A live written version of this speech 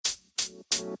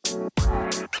And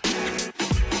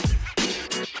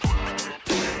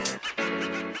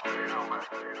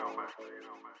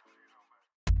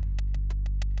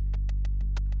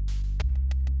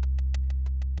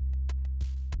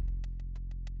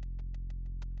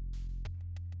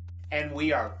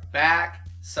we are back.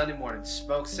 Sunday morning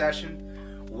smoke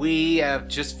session. We have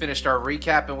just finished our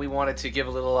recap, and we wanted to give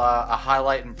a little a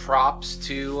highlight and props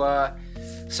to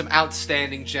some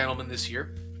outstanding gentlemen this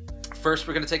year. First,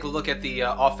 we're going to take a look at the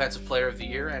Offensive Player of the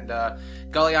Year, and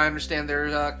Gully, I understand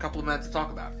there's a couple of minutes to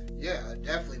talk about. Yeah,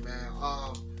 definitely, man.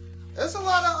 There's a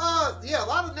lot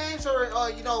of names are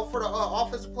for the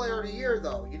Offensive Player of the Year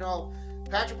though.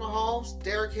 Patrick Mahomes,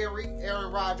 Derrick Henry,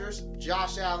 Aaron Rodgers,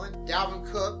 Josh Allen, Dalvin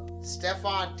Cook,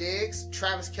 Stephon Diggs,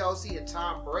 Travis Kelce, and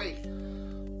Tom Brady.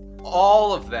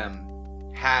 All of them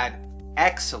had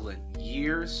excellent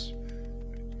years.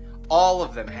 All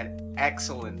of them had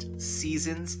excellent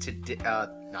seasons.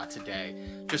 Not today,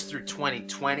 just through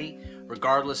 2020,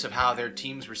 regardless of how their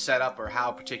teams were set up or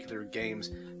how particular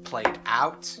games played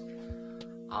out.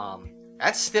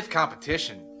 That's stiff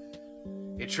competition.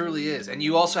 It truly is. And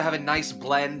you also have a nice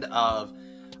blend of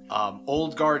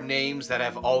old guard names that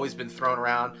have always been thrown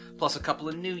around, plus a couple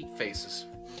of new faces.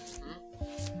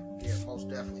 Mm-hmm. Yeah, most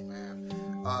definitely, man.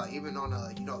 Even on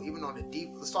the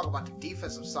let's talk about the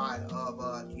defensive side of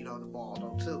the ball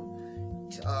though too.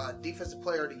 Defensive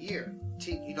Player of the Year,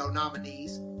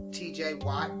 nominees: T.J.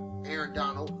 Watt, Aaron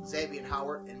Donald, Xavier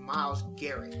Howard, and Myles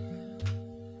Garrett.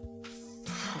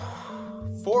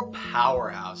 4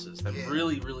 powerhouses that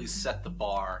really, really set the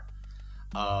bar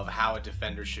of how a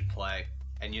defender should play.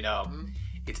 And,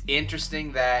 it's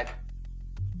interesting that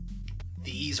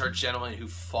these are gentlemen who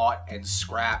fought and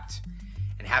scrapped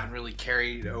and haven't really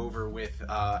carried over with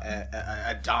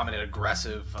a dominant,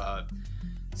 aggressive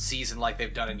season like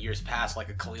they've done in years past, like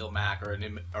a Khalil Mack or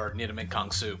Ndamukong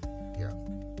Kong Su. Yeah.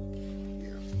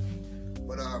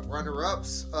 But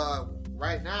runner-ups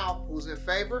right now, who's in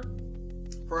favor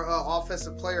for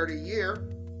Offensive Player of the Year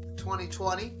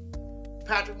 2020?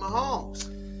 Patrick Mahomes.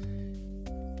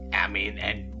 I mean,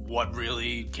 and what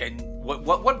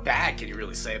bad can you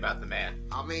really say about the man?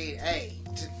 I mean, hey,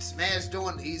 this man's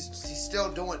he's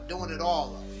still doing it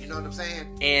all though. You know what I'm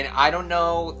saying? And I don't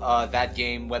know that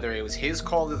game whether it was his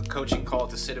call or the coaching call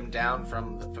to sit him down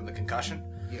from the concussion.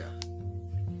 Yeah.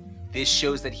 This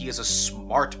shows that he is a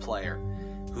smart player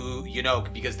who,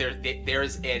 because there's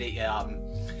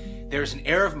an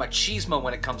air of machismo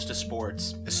when it comes to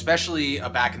sports, especially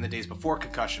back in the days before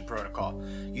concussion protocol.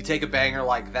 You take a banger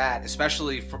like that,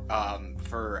 especially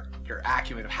for your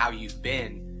acumen of how you've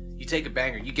been. You take a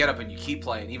banger, you get up and you keep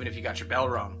playing, even if you got your bell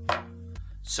rung.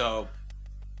 So,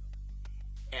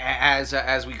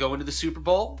 as we go into the Super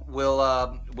Bowl,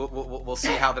 we'll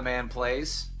see how the man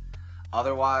plays.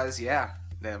 Otherwise, yeah,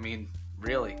 I mean,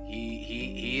 really,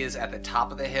 he is at the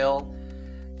top of the hill.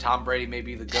 Tom Brady may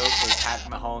be the GOAT, but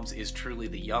Patrick Mahomes is truly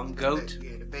the young GOAT.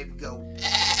 Yeah, the baby GOAT.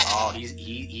 Oh,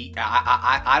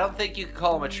 I don't think you could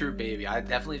call him a true baby. I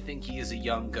definitely think he is a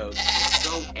young GOAT.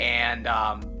 And,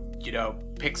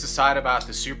 picks aside about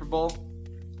the Super Bowl,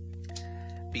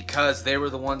 because they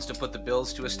were the ones to put the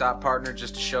Bills to a stop, partner,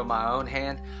 just to show my own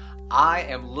hand, I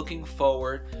am looking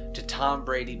forward to Tom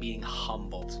Brady being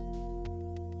humbled.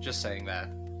 Just saying that.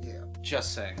 Yeah.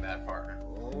 Just saying that, partner.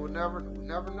 We never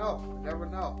know.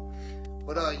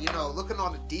 But looking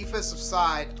on the defensive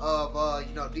side of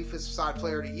defensive side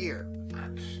Player of the Year.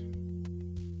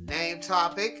 Name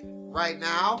topic right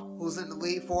now. Who's in the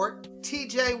lead for it?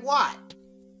 T.J. Watt.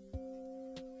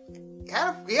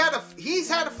 He's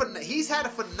had a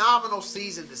phenomenal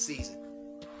season this season.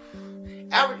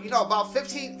 Average, about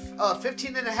 15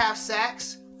 and a half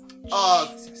sacks,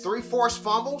 3 forced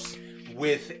fumbles.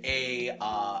 With a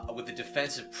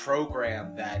defensive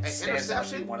program that stands out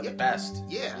to be one of the best.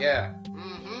 Yeah.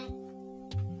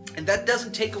 Mm-hmm. And that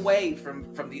doesn't take away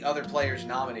from the other players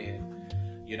nominated.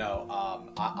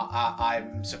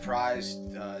 I'm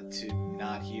surprised to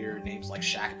not hear names like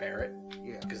Shaq Barrett.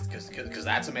 Yeah. Because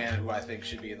that's a man who I think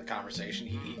should be in the conversation.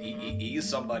 He is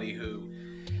somebody who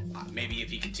maybe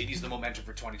if he continues the momentum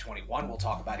for 2021, we'll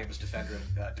talk about him as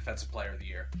defensive player of the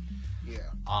year. Yeah.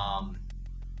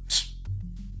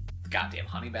 Goddamn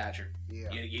honey badger.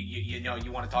 Yeah.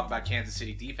 You want to talk about Kansas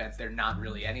City defense? They're not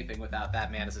really anything without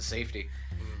that man as a safety.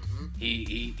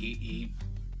 Mm-hmm.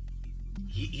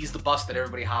 He's the bus that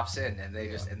everybody hops in, and they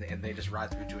just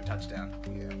ride through to a touchdown.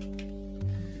 Yeah.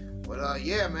 But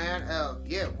man.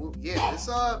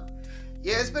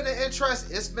 It's been an interest.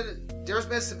 There's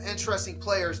been some interesting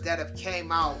players that have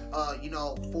came out.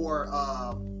 For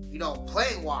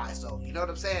playing wise though. You know what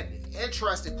I'm saying?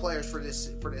 Interesting players for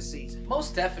this season.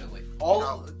 Most definitely.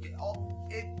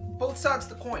 both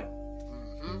sides of the coin.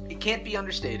 It can't be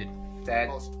understated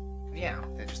that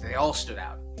they all stood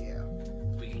out. Yeah.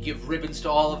 If we could give ribbons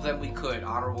to all of them, we could.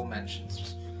 Honorable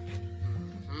mentions.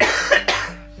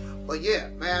 But yeah,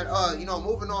 man,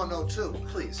 moving on though too.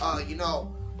 Please.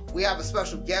 We have a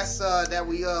special guest that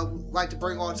we like to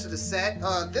bring on to the set.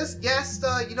 This guest,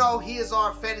 he is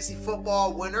our fantasy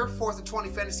football winner, 4th and 20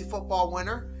 fantasy football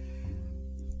winner.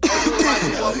 And we would like to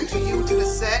welcome to you to the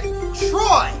set,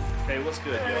 Troy. Hey, what's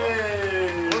good, y'all?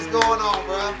 Hey. What's going on,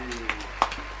 bro?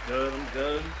 Good, I'm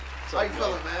good. How you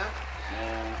feeling, man?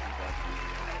 Man, I'm about to be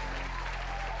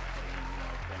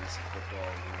fantasy football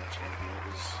champion.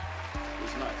 It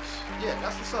was nice. Yeah,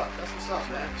 that's what's up. That's what's up,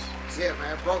 man. Nice. Yeah,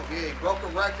 man. Broke a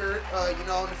record, in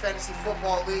the fantasy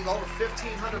football league, over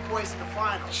 1,500 points in the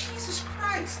finals. Jesus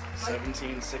Christ.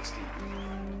 1760.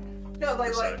 No,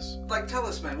 like, tell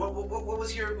us, man. What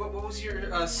was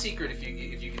your secret if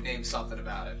you could name something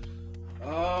about it?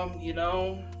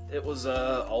 It was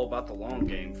all about the long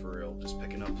game for real. Just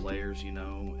picking up players,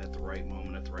 at the right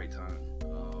moment, at the right time.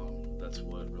 That's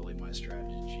what really my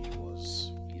strategy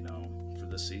was, for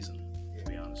this season. To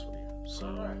be honest with you. So.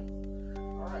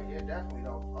 All right, yeah, definitely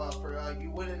though. For you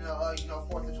winning the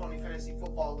 4th and 20 fantasy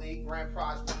football league grand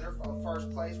prize winner, first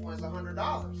place wins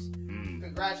 $100.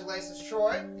 Congratulations,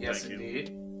 Troy. Yes, Thank indeed.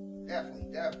 you.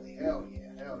 Definitely. Hell yeah.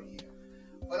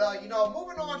 But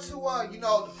moving on to the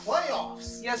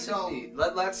playoffs. Yes, indeed.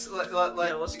 Let's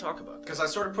talk about it. Because I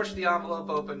sort of pushed the envelope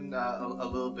open a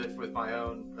little bit with my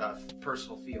own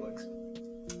personal feelings.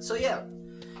 So yeah,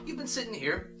 you've been sitting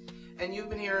here, and you've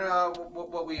been hearing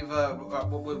what we've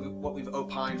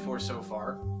opined for so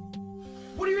far.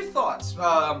 What are your thoughts?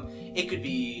 It could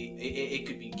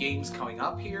be games coming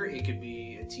up here. It could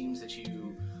be teams that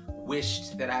you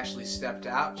wished that actually stepped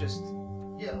out. Just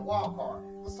the wild card.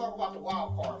 Let's talk about the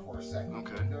wild card for a second.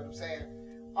 Okay. You know what I'm saying?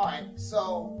 All right.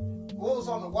 So what was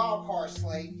on the wild card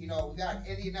slate? We got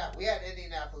Indianapolis. We had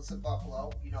Indianapolis and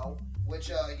Buffalo.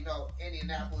 Which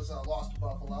Indianapolis lost to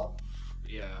Buffalo.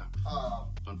 Yeah.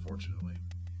 Unfortunately.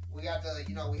 We got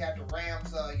we had the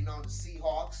Rams, the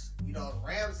Seahawks. The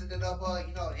Rams ended up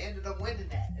winning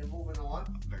that and moving on.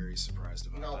 I'm very surprised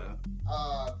about that.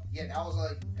 That was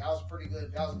a pretty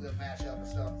good. That was a good matchup and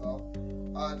stuff though.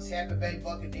 Tampa Bay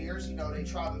Buccaneers, they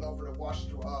trotted over the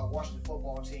Washington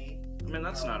football team. I mean,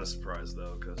 that's not a surprise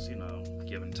though, because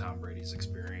given Tom Brady's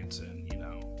experience and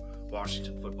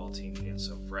Washington football team being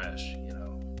so fresh,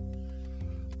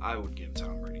 I would give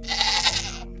Tom Brady.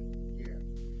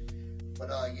 But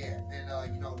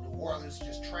and New Orleans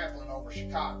just trampling over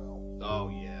Chicago. Oh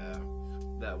yeah,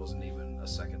 that wasn't even a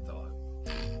second thought.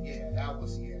 That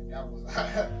was.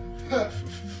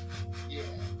 Yeah.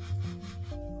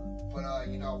 But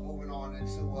moving on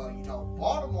into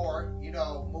Baltimore,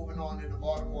 moving on into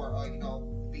Baltimore,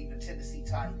 beating the Tennessee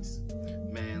Titans.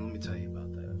 Man, let me tell you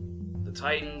about that. The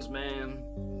Titans, man,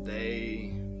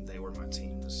 they were my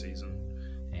team this season,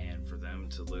 and for them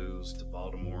to lose to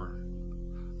Baltimore.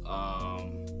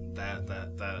 That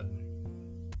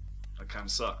kind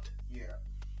of sucked. Yeah,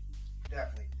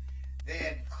 definitely.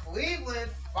 Then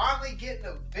Cleveland finally getting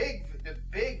the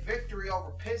big victory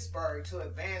over Pittsburgh to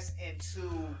advance into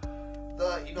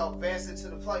the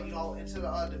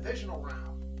divisional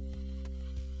round.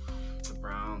 The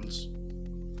Browns,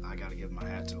 I gotta give my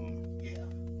hat to them. Yeah,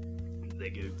 they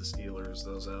gave the Steelers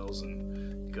those L's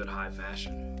in good high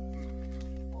fashion.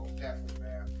 Oh, definitely.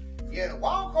 Yeah, the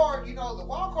wild card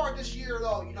this year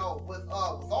though, with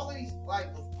all of these, with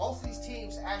most of these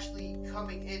teams actually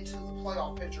coming into the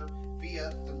playoff picture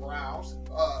via the Browns,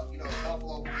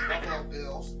 Buffalo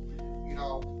Bills,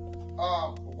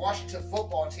 Washington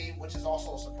football team, which is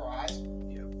also a surprise.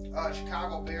 Yep.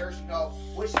 Chicago Bears,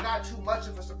 which is not too much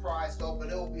of a surprise though, but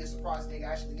it will be a surprise if they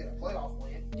actually get a playoff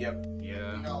win. Yep.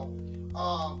 Yeah.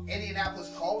 Indianapolis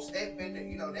Colts, they've been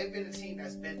a team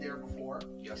that's been there before.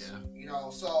 Yes.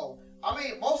 So I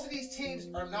mean, most of these teams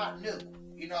are not new.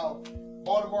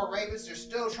 Baltimore Ravens, they're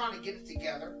still trying to get it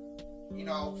together.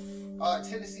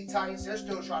 Tennessee Titans, they're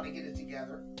still trying to get it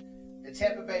together. The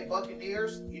Tampa Bay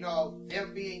Buccaneers,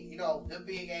 them being a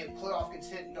playoff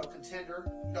contender,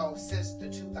 since the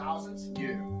 2000s.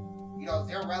 Yeah.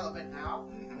 They're relevant now.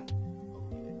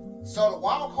 So the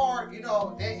wild card,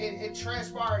 it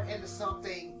transpired into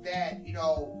something that,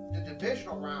 the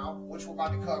divisional round, which we're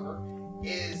about to cover,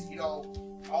 is,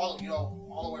 all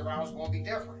the way around is going to be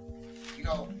different.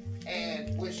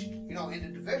 And which, in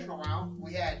the divisional round,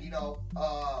 we had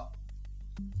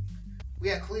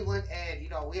Cleveland and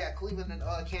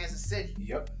Kansas City.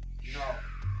 Yep.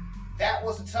 That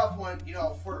was a tough one,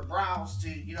 for the Browns to,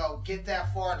 get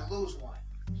that far to lose one.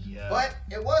 Yeah. But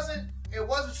it wasn't it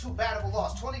wasn't too bad of a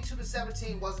loss.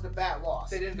 22-17 wasn't a bad loss.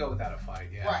 They didn't go without a fight,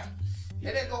 yeah. Right.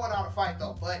 They didn't go without a fight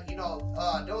though, but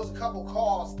there was a couple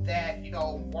calls that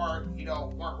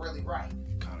weren't really right.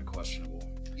 Kind of questionable.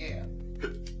 Yeah.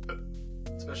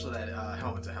 Especially that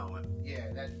helmet to helmet.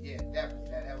 Definitely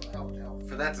that helmet to helmet.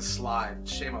 For that to slide,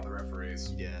 shame on the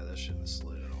referees. Yeah, that shouldn't have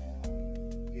slid at all.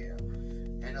 Yeah.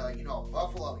 And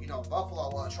Buffalo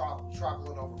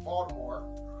traveling over Baltimore.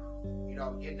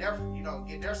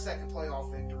 Getting their second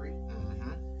playoff victory.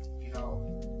 Mm-hmm.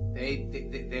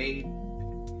 They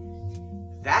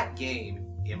that game,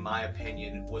 in my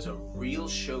opinion, was a real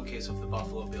showcase of the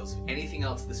Buffalo Bills. If anything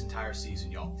else this entire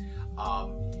season, y'all.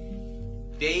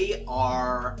 They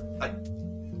are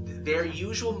their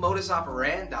usual modus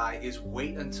operandi is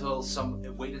wait until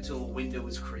a window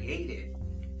is created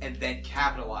and then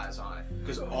capitalize on it.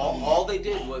 Because all they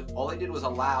did was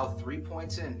allow 3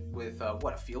 points in with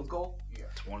a field goal?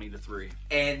 20-3.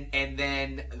 And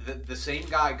then the same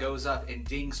guy goes up and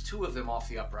dings 2 of them off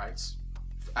the uprights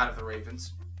out of the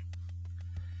Ravens.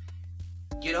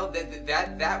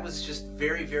 That was just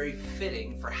very, very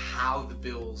fitting for how the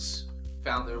Bills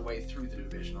found their way through the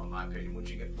division, in my opinion. Would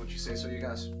you say so, you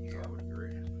guys? Yeah, I would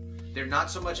agree. They're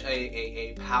not so much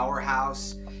a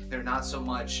powerhouse. They're not so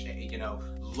much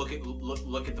look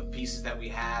at the pieces that we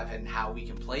have and how we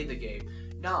can play the game.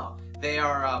 No, they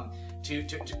are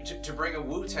to bring a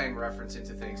Wu-Tang reference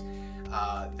into things.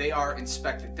 They are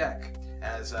inspected deck.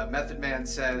 As Method Man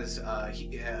says,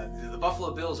 the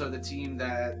Buffalo Bills are the team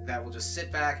that will just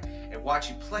sit back and watch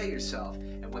you play yourself.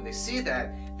 And when they see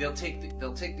that, they'll take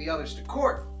the others to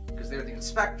court because they're the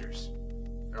inspectors.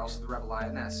 They're also the Rebel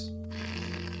INS.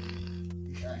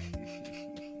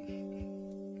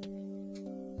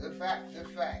 Good fact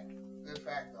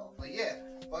though. But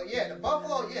the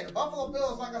Buffalo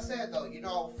Bills, like I said though,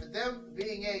 for them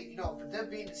being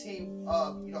the team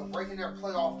breaking their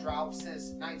playoff drought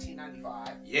since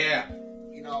 1995. Yeah.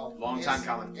 Long time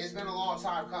coming. It's been a long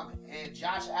time coming, and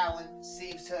Josh Allen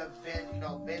seems to have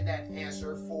been that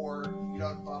answer for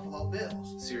the Buffalo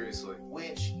Bills. Seriously.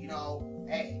 Which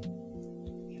hey,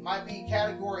 he might be in the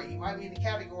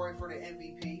category for the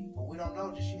MVP, but we don't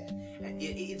know just yet.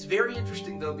 It's very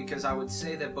interesting though, because I would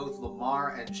say that both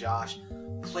Lamar and Josh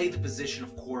play the position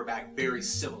of quarterback very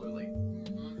similarly.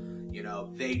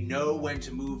 Mm-hmm. They know when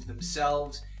to move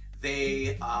themselves.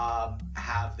 They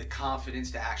have the confidence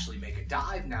to actually make a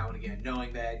dive now and again,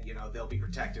 knowing that they'll be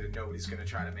protected and nobody's going to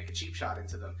try to make a cheap shot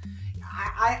into them.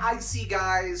 I see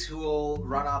guys who will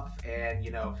run up and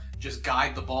just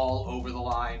guide the ball over the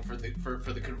line for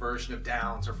the conversion of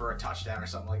downs or for a touchdown or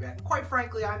something like that. And quite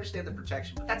frankly, I understand the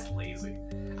protection, but that's lazy.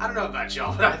 I don't know about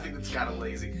y'all, but I think that's kind of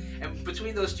lazy. And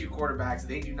between those two quarterbacks,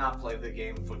 they do not play the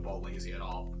game of football lazy at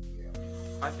all. Yeah.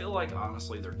 I feel like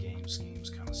honestly their game scheme's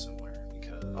kind of similar.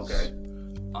 Okay.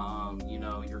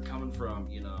 You're coming from,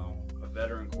 a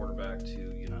veteran quarterback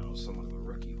to, somewhat of a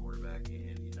rookie quarterback,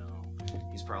 and,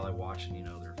 he's probably watching,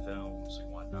 their films and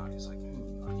whatnot. He's like, I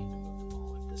need to move the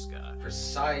ball like this guy.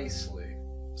 Precisely.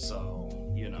 So,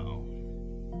 Yeah.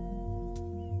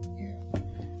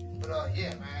 But,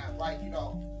 man,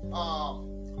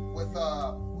 with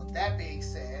that being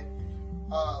said,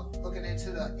 looking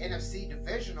into the NFC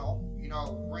divisional,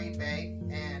 Green Bay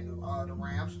and the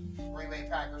Rams. Green Bay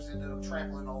Packers ended up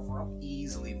trampling over them.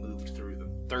 Easily moved through them.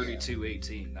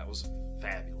 32-18. That was a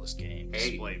fabulous game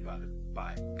displayed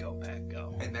by Go Pack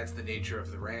Go. And that's the nature of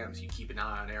the Rams. You keep an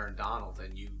eye on Aaron Donald,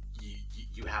 and you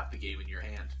have the game in your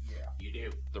hand. Yeah, you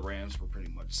do. The Rams were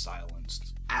pretty much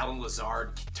silenced. Allen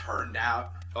Lazard turned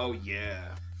out. Oh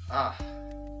yeah. I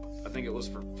think it was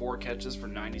for 4 catches for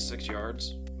 96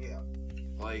 yards. Yeah.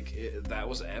 That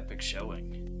was an epic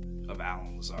showing of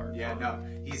Allen Lazard. Yeah, no,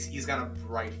 he's got a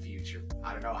bright future.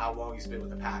 I don't know how long he's been with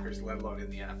the Packers, let alone in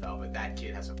the NFL, but that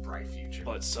kid has a bright future.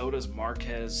 But so does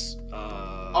Marquez.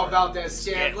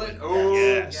 Valdez-Scantling. Oh,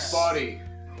 yes, buddy.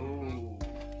 Ooh.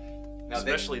 Now,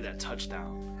 especially that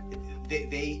touchdown.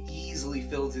 They easily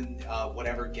filled in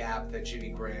whatever gap that Jimmy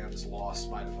Graham's loss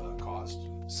might have caused.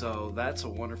 So that's a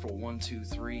wonderful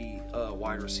 1-2-3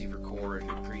 wide receiver core in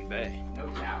Green Bay. No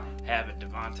doubt. Having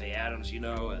Devontae Adams,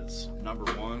 as number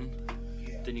 1.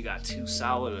 Yeah. Then you got 2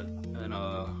 solid and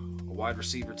a wide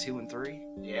receiver 2 and 3.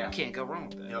 Yeah. You can't go wrong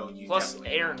with that. No, you Plus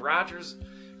definitely Aaron Rodgers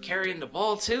carrying the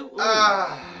ball too.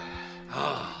 Yeah.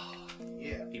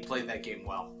 Yeah. He played that game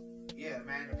well. Yeah,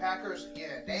 man. The Packers,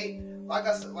 they, like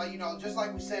I said, just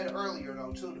like we said earlier,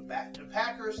 though, too, the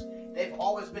Packers, they've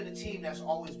always been a team that's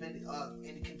always been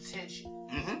in contention.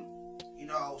 Mm-hmm.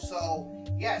 So,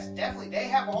 yes, definitely, they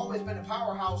have always been a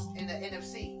powerhouse in the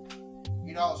NFC.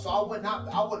 You know, so I would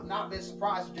not been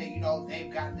surprised if they, you know, they've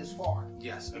gotten this far.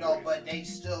 Yes. You know, but they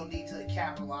still need to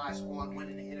capitalize on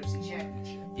winning the NFC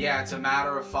Championship. Yeah, it's a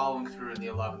matter of following through in the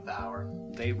 11th hour.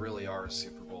 They really are a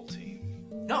Super Bowl team.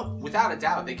 No, without a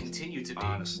doubt, they continue to be.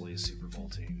 Honestly, a Super Bowl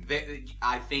team.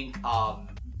 I think,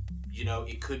 you know,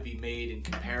 it could be made in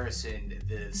comparison.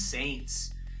 The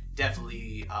Saints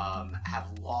definitely have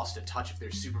lost a touch of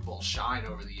their Super Bowl shine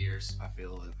over the years. I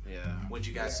feel it. Yeah. What'd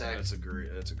you guys say? That's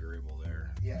agreeable there.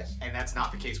 Yes. And that's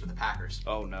not the case with the Packers.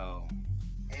 Oh no.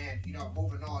 And, you know,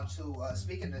 moving on to,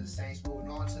 speaking of the Saints,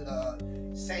 moving on to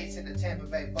the Saints and the Tampa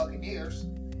Bay Buccaneers,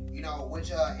 you know,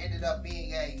 which ended up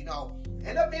being a little,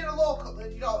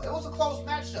 you know, it was a close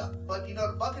matchup, but, you know,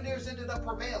 the Buccaneers ended up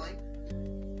prevailing.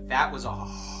 That was a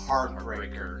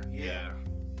heartbreaker. Yeah.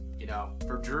 You know,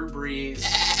 for Drew Brees.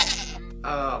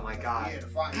 Oh, my God.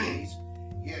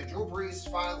 Yeah, Drew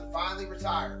Brees finally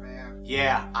retired, man.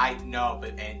 Yeah, I know,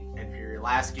 but and for your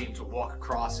last game to walk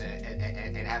across it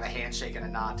and have a handshake and a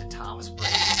nod to Thomas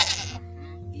Brady.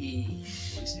 At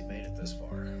least he made it this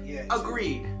far. Yeah.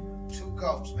 Agreed. Two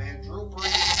goats, man. Drew Brees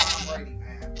and Tom Brady,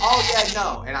 man. Oh yeah,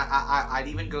 no, and I'd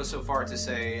even go so far to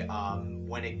say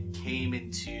when it came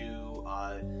into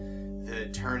the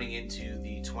turning into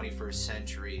the 21st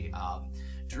century,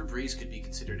 Drew Brees could be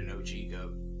considered an OG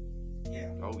goat.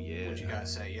 Yeah. Oh yeah. What'd you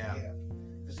guys say? Yeah.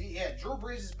 Drew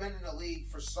Brees has been in the league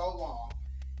for so long.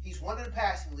 He's one of the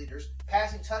passing leaders,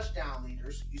 passing touchdown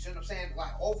leaders. You see what I'm saying?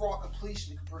 Like overall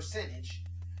completion percentage.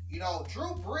 You know, Drew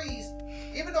Brees,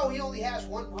 even though he only has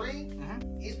one ring,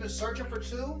 he's been searching for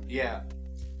two. Yeah.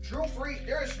 Drew Brees,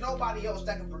 there is nobody else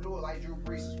that can do it like Drew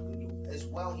Brees is going to do as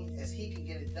well as he can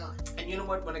get it done. And you know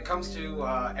what? When it comes to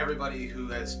everybody who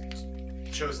has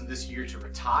chosen this year to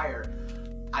retire,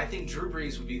 I think Drew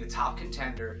Brees would be the top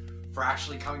contender for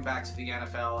actually coming back to the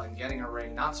NFL and getting a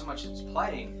ring, not so much in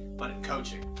playing, but in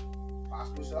coaching.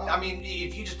 Possibly so. I mean,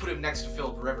 if you just put him next to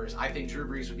Phillip Rivers, I think Drew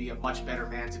Brees would be a much better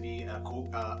man to be a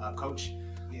coach.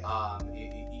 Yeah.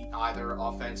 Either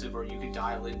offensive, or you could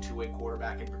dial into a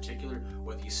quarterback in particular,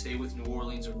 whether you stay with New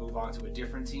Orleans or move on to a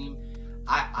different team.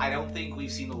 I don't think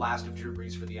we've seen the last of Drew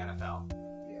Brees for the NFL.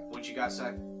 Yeah. What'd you guys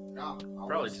say? No,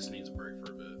 Probably just needs a break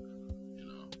for a bit, you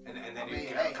know. And then he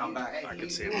can come back. I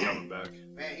could see him coming back.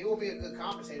 Man, he will be a good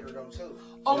commentator though too.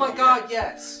 Oh my God,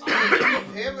 yes.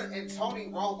 Him and Tony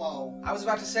Romo. I was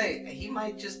about to say he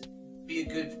might just be a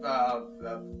good,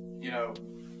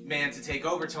 man to take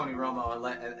over Tony Romo and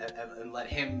let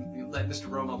Mr.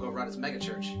 Romo go run his mega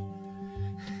church.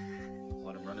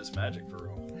 Let him run his magic for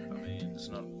real. I mean, it's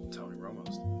not Tony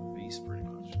Romo's the beast, pretty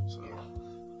much. So. Yeah.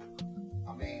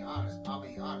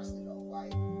 Honestly though,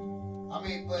 like,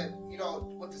 but you know,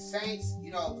 with the Saints,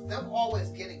 you know, them always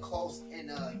getting close in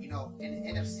the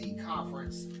NFC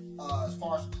conference, as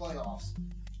far as the playoffs,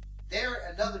 they're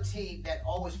another team that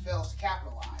always fails to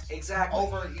capitalize. Exactly.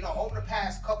 Over the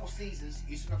past couple seasons,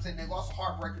 you see what I'm saying? They lost a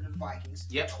heartbreaker to the Vikings.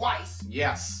 Yep. Twice.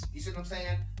 Yes. You see what I'm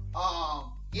saying?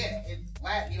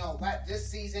 This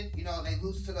season, they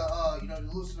lose to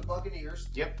the Buccaneers.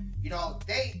 Yep. You know,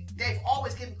 they've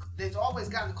always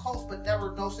gotten close, but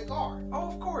never no cigar. Oh,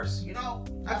 of course. You know,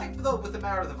 I think though with the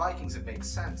matter of the Vikings, it makes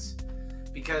sense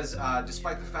because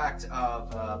despite the fact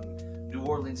of New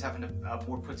Orleans having a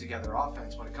more put together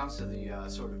offense when it comes to the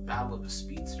sort of battle of the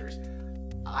speedsters,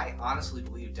 I honestly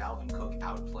believe Dalvin Cook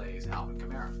outplays Alvin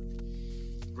Kamara,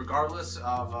 regardless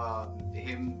of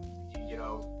him,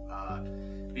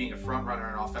 being a front runner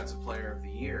and offensive player of the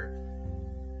year.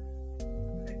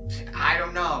 I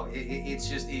don't know. It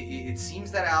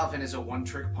seems that Alvin is a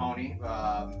one-trick pony.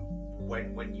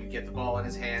 When you get the ball in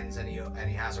his hands and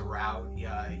he has a route,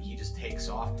 he just takes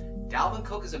off. Dalvin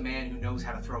Cook is a man who knows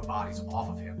how to throw bodies off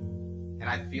of him, and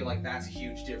I feel like that's a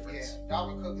huge difference. Yeah,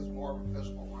 Dalvin Cook is more of a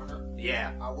physical runner.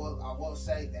 Yeah, I will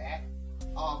say that.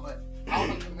 But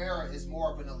Alvin Kamara is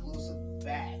more of an elusive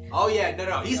back. Oh yeah,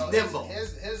 no, he's nimble.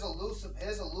 His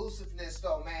elusiveness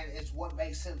though, man, is what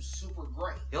makes him super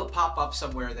great. He'll pop up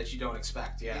somewhere that you don't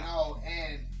expect. Yeah,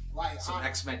 and like some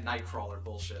X-Men Nightcrawler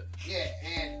bullshit. Yeah,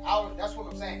 and that's what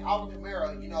I'm saying. Alvin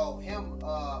Kamara, him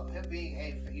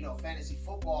being a fantasy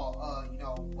football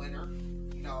winner,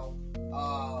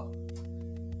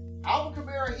 Alvin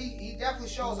Kamara, he definitely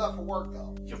shows up for work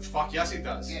though. Fuck yes, he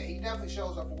does. Yeah, he definitely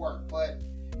shows up for work. But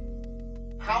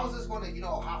how is this going to,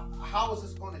 how is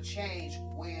this going to change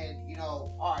when,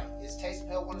 all right, is Taysom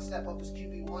Hill going to step up as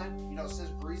QB1, since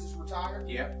Brees is retired?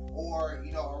 Yeah. Or, are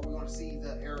we going to see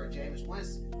the era of Jameis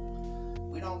Winston?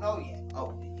 We don't know yet.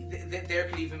 Oh, there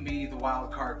could even be the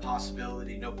wild card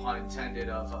possibility, no pun intended,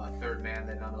 of a third man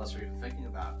that none of us are even thinking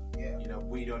about. Yeah.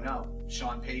 We don't know.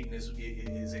 Sean Payton is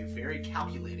a very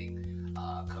calculating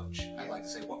coach. I'd like to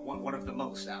say one of the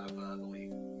most out of the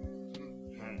league.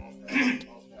 Most definitely.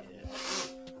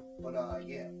 But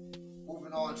yeah,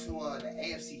 moving on to the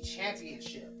AFC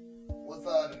Championship with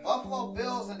the Buffalo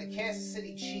Bills and the Kansas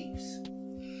City Chiefs.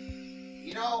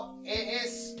 You know,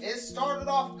 it started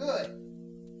off good.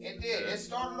 It did. It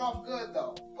started off good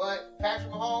though, but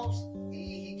Patrick Mahomes,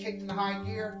 he kicked in the high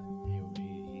gear.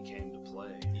 He came to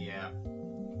play. Yeah.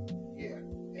 Yeah,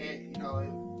 and you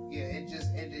know, it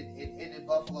just ended. It ended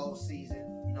Buffalo's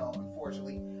season. You know,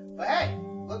 unfortunately. But hey,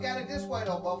 look at it this way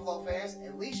though, Buffalo fans.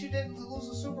 At least you didn't lose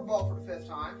the Super Bowl for the 5th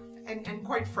time. And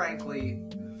quite frankly,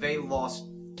 they lost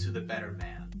to the better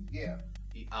man. Yeah.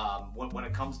 When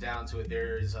it comes down to it,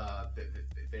 there's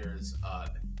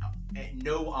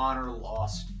no honor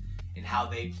lost in how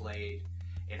they played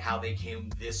and how they came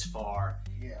this far.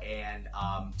 Yeah. And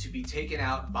to be taken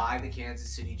out by the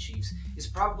Kansas City Chiefs is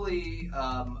probably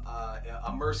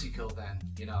a mercy kill then,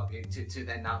 you know, to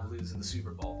then not lose in the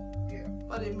Super Bowl. Yeah.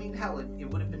 But I mean, hell, it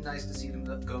would have been nice to see them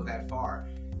go that far.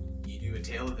 You do a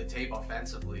tail of the tape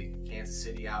offensively. Kansas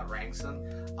City outranks them.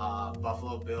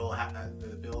 Buffalo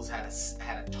the Bills had a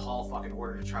tall fucking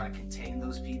order to try to contain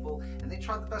those people, and they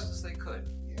tried the best as they could.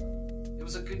 Yeah. It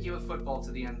was a good game of football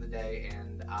to the end of the day,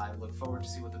 and I look forward to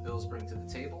see what the Bills bring to the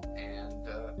table. And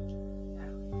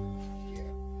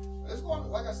It's going,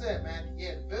 like I said, man.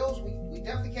 Yeah, the Bills. We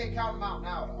definitely can't count them out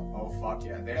now, though. oh fuck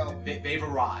yeah, You know, they've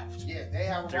arrived. Yeah, they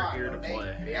have They're arrived. here to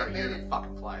play. They're made here it, to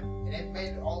fucking play. and they've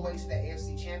made it all the way to the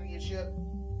AFC Championship.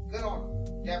 Good on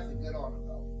them. Definitely good on them,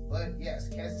 though. But yes,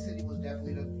 Kansas City was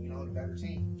definitely the better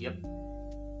team. Yep.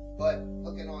 But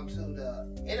looking on to the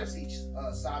NFC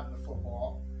side of the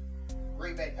football,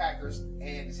 Green Bay Packers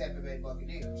and the Tampa Bay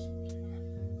Buccaneers.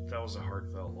 That was a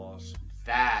heartfelt loss.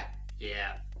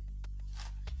 Yeah.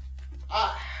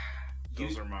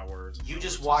 Those are my words. You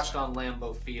just watched on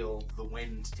Lambeau Field the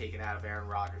wind taken out of Aaron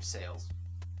Rodgers' sails.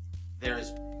 There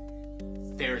is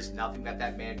nothing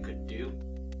that man could do.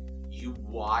 You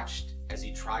watched as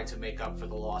he tried to make up for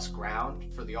the lost ground,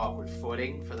 for the awkward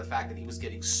footing, for the fact that he was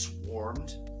getting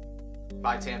swarmed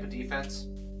by Tampa defense.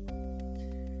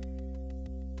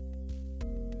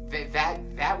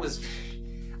 That was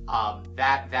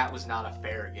not a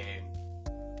fair game.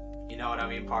 You know what I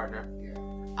mean, partner? Yeah.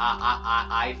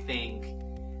 I think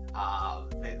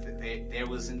there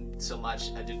wasn't so much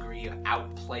a degree of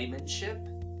outplaymanship.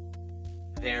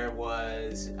 There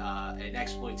was an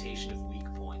exploitation of weak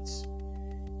points.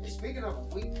 And speaking of a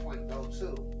weak point, though,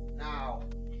 too. Now,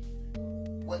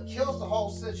 what kills the whole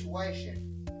situation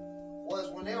was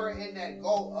when they were in that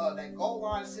goal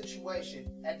line situation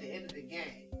at the end of the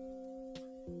game,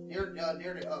 near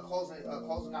the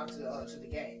closing out to the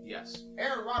game. Yes,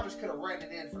 Aaron Rodgers could have ran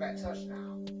it in for that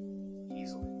touchdown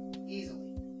easily.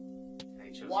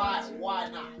 They chose not to. Why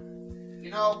not? You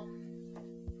know,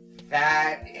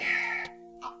 That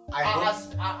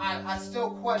I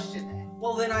still question that.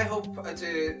 well, then I hope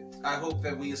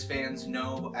that we as fans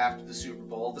know after the Super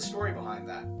Bowl the story behind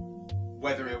that.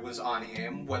 Whether it was on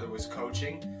him, whether it was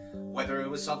coaching, whether it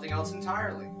was something else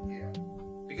entirely. Yeah.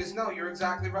 Because no, you're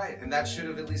exactly right, and that should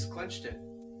have at least clinched it.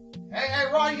 Hey,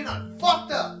 Ron, you done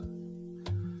fucked up.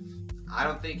 I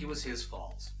don't think it was his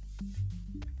fault.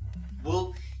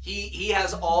 Well, he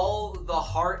has all the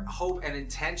heart, hope, and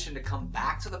intention to come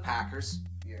back to the Packers,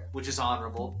 Yeah. which is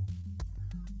honorable.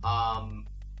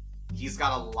 He's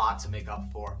got a lot to make up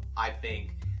for. I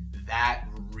think that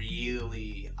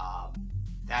really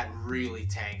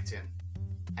tanked him,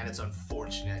 and it's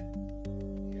unfortunate.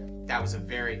 Yeah. That was a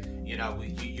very,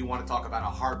 you want to talk about a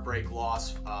heartbreak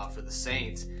loss for the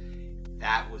Saints.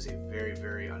 That was a very,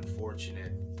 very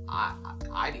unfortunate.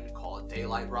 I'd even call it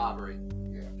daylight robbery.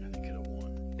 Yeah. And they could have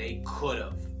won, They could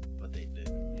have. but they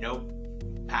didn't. Nope.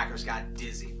 Packers got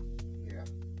dizzy. Yeah.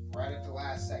 Right at the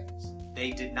last seconds.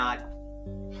 They did not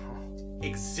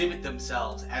exhibit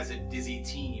themselves as a dizzy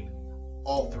team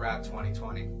all throughout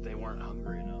 2020. They weren't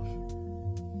hungry enough.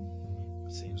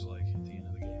 It seems like at the end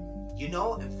of the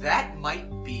game. That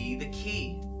might be the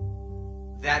key.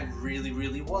 That really,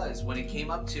 really was. When it came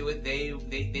up to it, they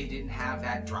didn't have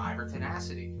that drive or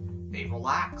tenacity. They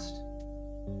relaxed.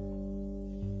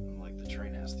 Like the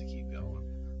train has to keep going.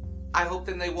 I hope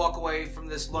then they walk away from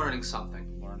this learning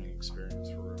something. Learning experience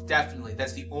for real. Definitely.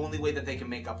 That's the only way that they can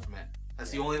make up from it. That's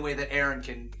the only way that Aaron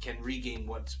can regain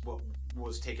what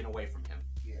was taken away from him.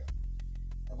 Yeah.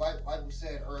 And like we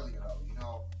said earlier,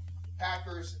 though,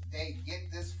 Packers, they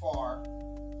get this far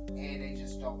and they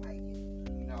just don't make it.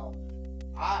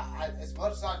 I as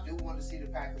much as I do want to see the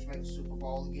Packers make the Super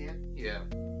Bowl again, Yeah.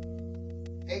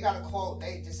 they gotta close.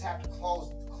 They just have to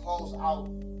close close out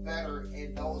better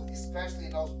in those, especially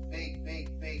in those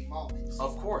big moments.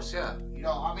 Of course, yeah. You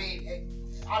know, I mean,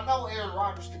 I know Aaron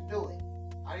Rodgers can do it.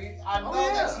 I know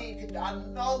that team can. I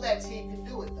know that team can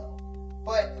do it though.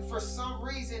 But for some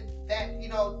reason, that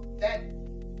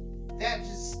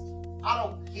just, I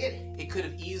don't get it. It could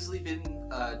have easily been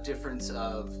a difference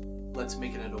of, let's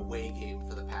make it an away game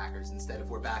for the Packers instead of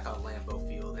we're back on Lambeau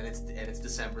Field and it's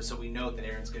December, so we know that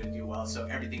Aaron's going to do well, so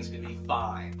everything's going to be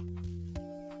fine.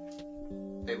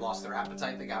 They lost their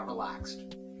appetite. They got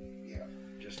relaxed. Yeah,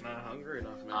 just not hungry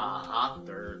enough, man.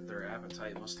 Their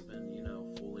appetite must have been,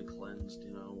 fully cleansed,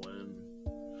 when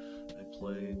they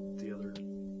played the other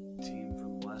team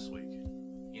from last week.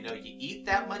 You eat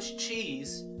that much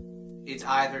cheese, it's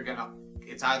either gonna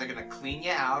clean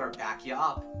you out or back you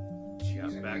up.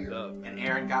 Got backed up, and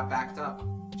Aaron got backed up.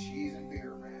 Cheese and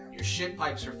beer, man. Your shit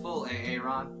pipes are full,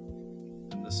 Aaron.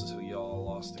 And this is who y'all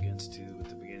lost against too at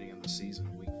the beginning of the season,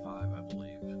 week 5, I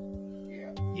believe.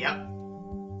 Yeah. Yep.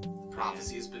 The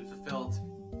prophecy has been fulfilled.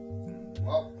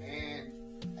 Well, and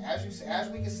as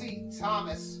we can see,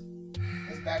 Thomas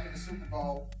is back in the Super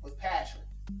Bowl with Patrick.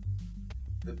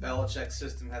 The Belichick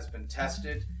system has been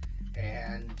tested,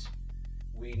 and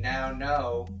we now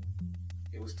know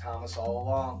it was Thomas all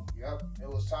along. Yep, it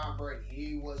was Tom Brady.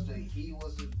 He was the key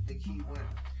winner.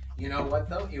 You know what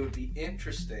though? It would be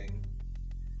interesting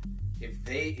if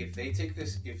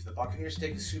the Buccaneers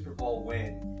take a Super Bowl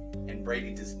win and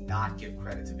Brady does not give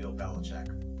credit to Bill Belichick.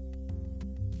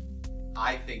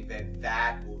 I think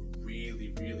that will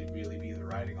really, really, really be the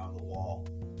writing on the wall.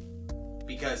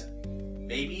 Because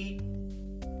maybe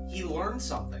he learned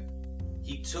something.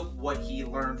 He took what he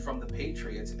learned from the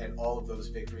Patriots and all of those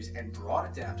victories and brought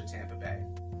it down to Tampa Bay.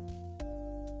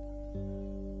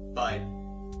 But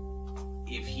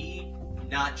if he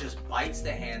not just bites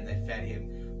the hand that fed him,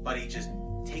 but he just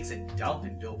takes a dump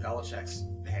in Bill Belichick's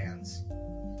hands,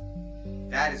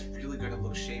 that is really going to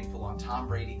look shameful on Tom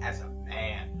Brady as a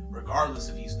man, regardless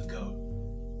if he's the GOAT.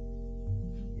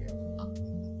 Yeah.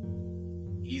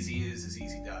 Easy is as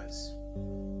easy does.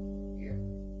 Yeah.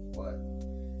 But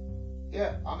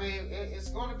yeah, I mean, it's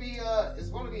going to be an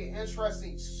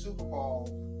interesting Super Bowl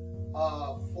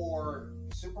for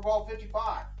Super Bowl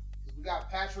 55. We got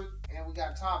Patrick and we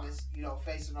got Thomas,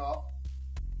 facing off.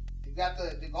 We got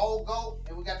the gold goat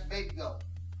and we got the baby goat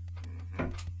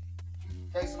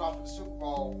facing off in the Super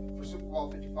Bowl for Super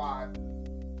Bowl 55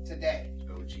 today.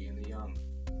 OG and the young.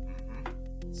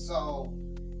 So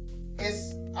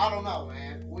I don't know,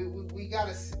 man. We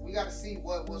gotta see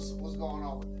what's going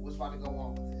on with it. What's about to go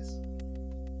on with this.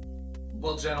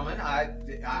 Well, gentlemen, I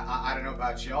don't know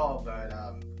about y'all, but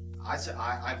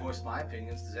I voiced my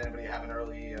opinions. Does anybody have an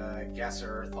early guess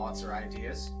or thoughts or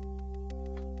ideas?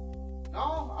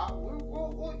 No, we're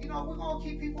gonna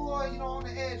keep people on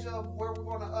the edge of where we're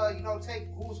gonna take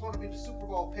who's gonna be the Super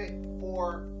Bowl pick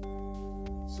for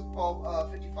Super Bowl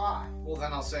 55. Well,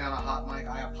 then I'll say on a hot mic,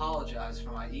 I apologize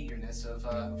for my eagerness of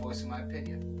voicing my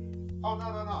opinion. Oh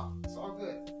no, it's all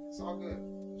good. It's all good.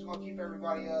 We're just gonna keep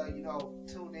everybody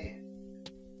tuned in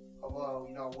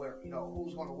of where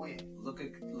who's gonna win. Look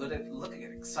at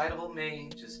excitable me,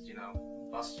 just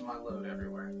busting my load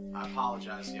everywhere. I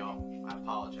apologize, y'all. I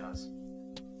apologize.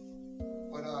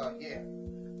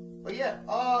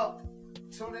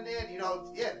 Tuning in,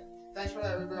 thanks for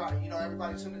that, everybody.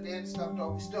 Everybody tuning in and stuff.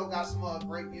 Though we still got some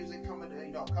great music coming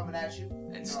at you.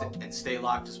 And stay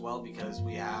locked as well, because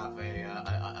we have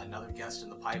another guest in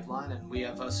the pipeline, and we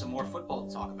have some more football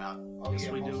to talk about. Oh, yes,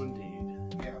 yeah, we do indeed.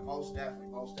 Yeah, most definitely,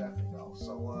 though.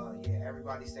 So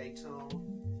everybody stay tuned.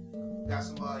 We got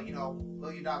some $1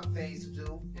 million things to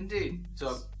do. Indeed.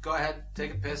 So go ahead,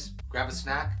 take a piss, grab a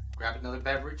snack, grab another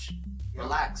beverage,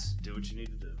 relax. Do what you need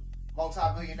to do.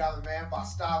 Multi-million-dollar man by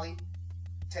Stolly.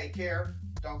 Take care.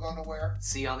 Don't go nowhere.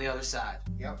 See you on the other side.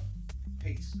 Yep.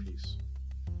 Peace. Peace.